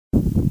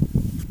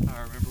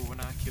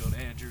killed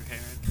Andrew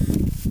Herron.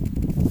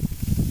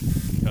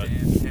 Damn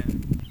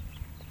him.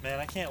 Man,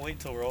 I can't wait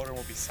until we're older and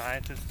we'll be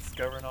scientists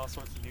discovering all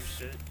sorts of new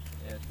shit.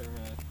 Yeah, sure,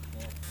 man.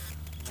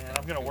 Yeah. Man,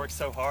 I'm gonna work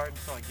so hard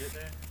until I get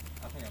there.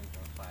 I think I'm just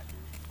gonna flat you.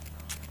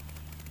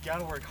 You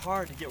gotta work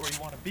hard to get where you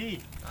wanna be.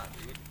 Nah,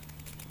 dude.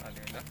 Not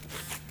doing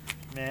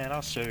nothing. Man,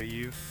 I'll show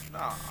you.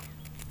 Nah.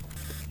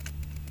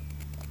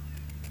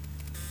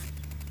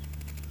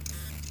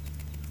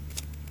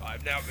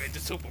 I've now made the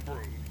super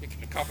broom. It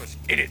can accomplish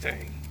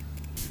anything.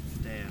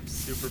 Damn,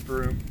 super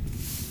broom.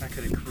 I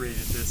could have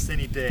created this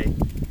any day.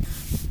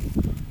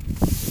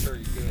 Sure,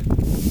 you could.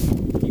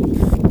 Keep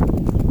it.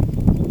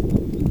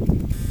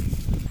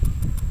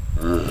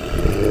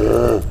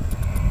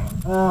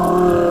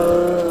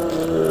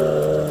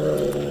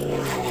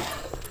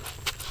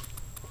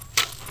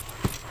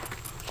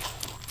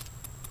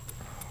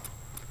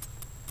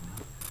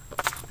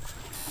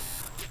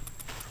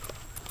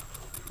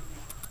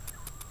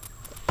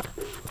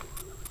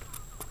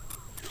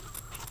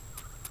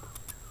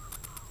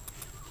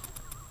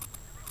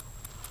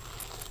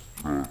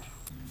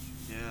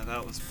 Yeah,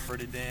 that was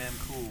pretty damn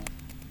cool.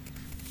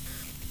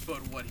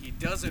 But what he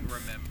doesn't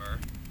remember...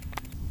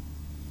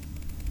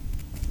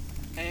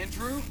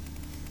 Andrew?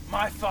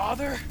 My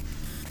father?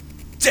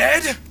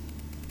 Dead?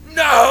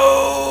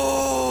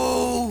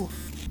 No!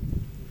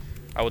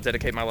 I will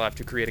dedicate my life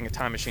to creating a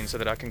time machine so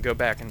that I can go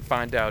back and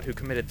find out who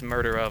committed the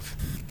murder of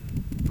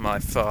my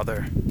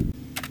father.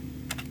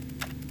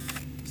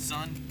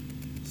 Son,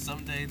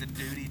 someday the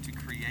duty to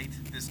create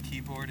this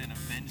keyboard and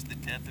avenge the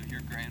death of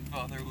your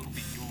grandfather will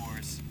be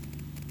yours.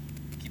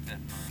 Keep that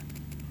in mind.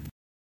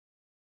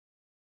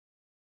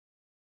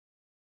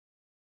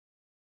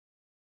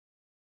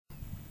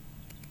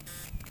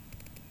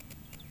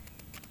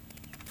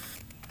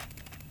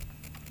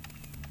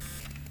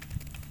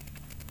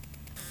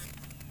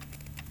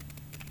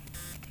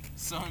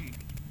 Son,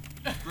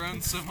 you've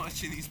grown so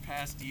much in these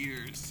past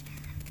years.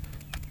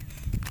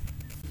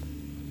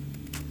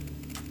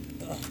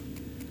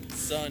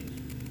 Son,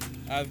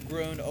 I've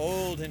grown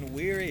old and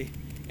weary,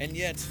 and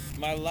yet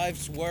my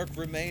life's work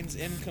remains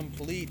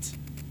incomplete.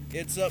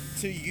 It's up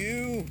to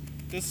you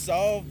to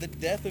solve the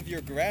death of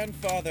your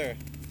grandfather.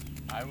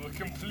 I will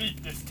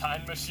complete this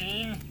time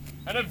machine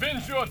and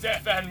avenge your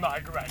death and my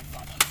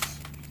grandfather's.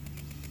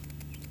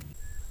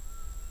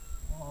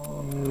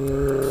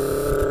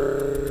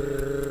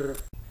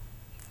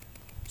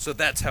 So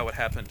that's how it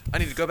happened. I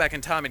need to go back in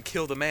time and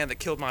kill the man that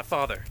killed my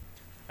father.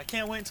 I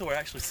can't wait until we're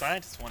actually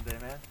scientists one day,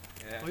 man.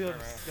 Yeah, We'll sure,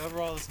 man.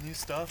 discover all this new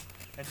stuff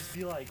and just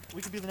be like,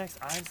 we could be the next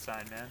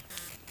Einstein, man.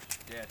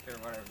 Yeah, sure,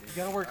 whatever, dude. You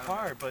gotta work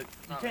hard, but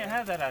you not can't bad.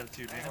 have that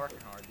attitude, I ain't man.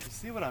 working hard, dude. You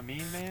see what I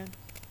mean, man?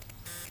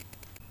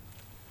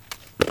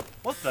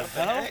 What the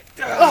hell? heck?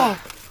 Oh!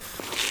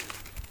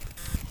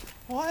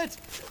 What?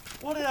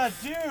 What did I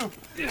do?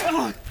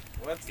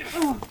 Let's get